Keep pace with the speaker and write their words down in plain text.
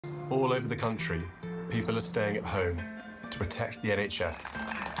All over the country, people are staying at home to protect the NHS.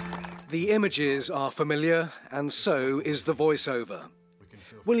 The images are familiar, and so is the voiceover.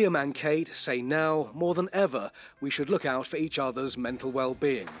 William and Kate say now, more than ever, we should look out for each other's mental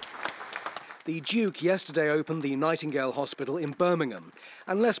well-being. The Duke yesterday opened the Nightingale Hospital in Birmingham,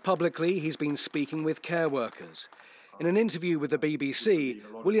 and less publicly, he's been speaking with care workers. In an interview with the BBC,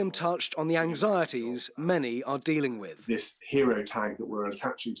 William touched on the anxieties many are dealing with. This hero tag that we're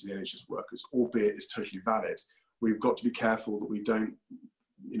attaching to the NHS workers, albeit is totally valid, we've got to be careful that we don't,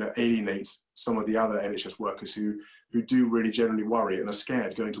 alienate some of the other NHS workers who do really generally worry and are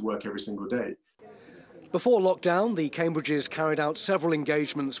scared going to work every single day. Before lockdown, the Cambridges carried out several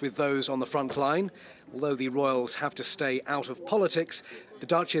engagements with those on the front line. Although the royals have to stay out of politics, the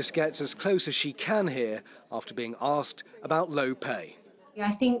Duchess gets as close as she can here after being asked about low pay.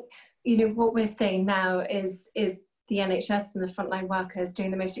 I think, what we're seeing now is the NHS and the frontline workers doing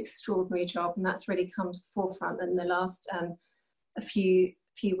the most extraordinary job, and that's really come to the forefront in the last a few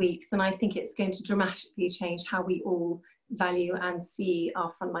weeks. And I think it's going to dramatically change how we all value and see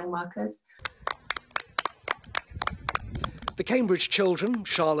our frontline workers. The Cambridge children,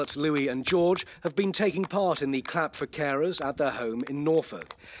 Charlotte, Louis and George, have been taking part in the Clap for Carers at their home in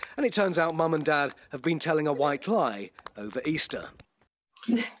Norfolk. And it turns out Mum and Dad have been telling a white lie over Easter.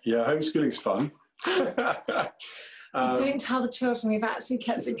 Yeah, homeschooling's fun. Don't tell the children we've actually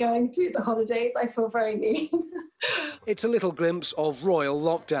kept it going through the holidays. I feel very mean. It's a little glimpse of royal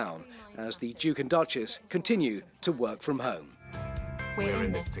lockdown as the Duke and Duchess continue to work from home. We're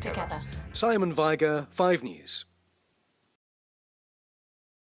in this together. Simon Viger, 5 News.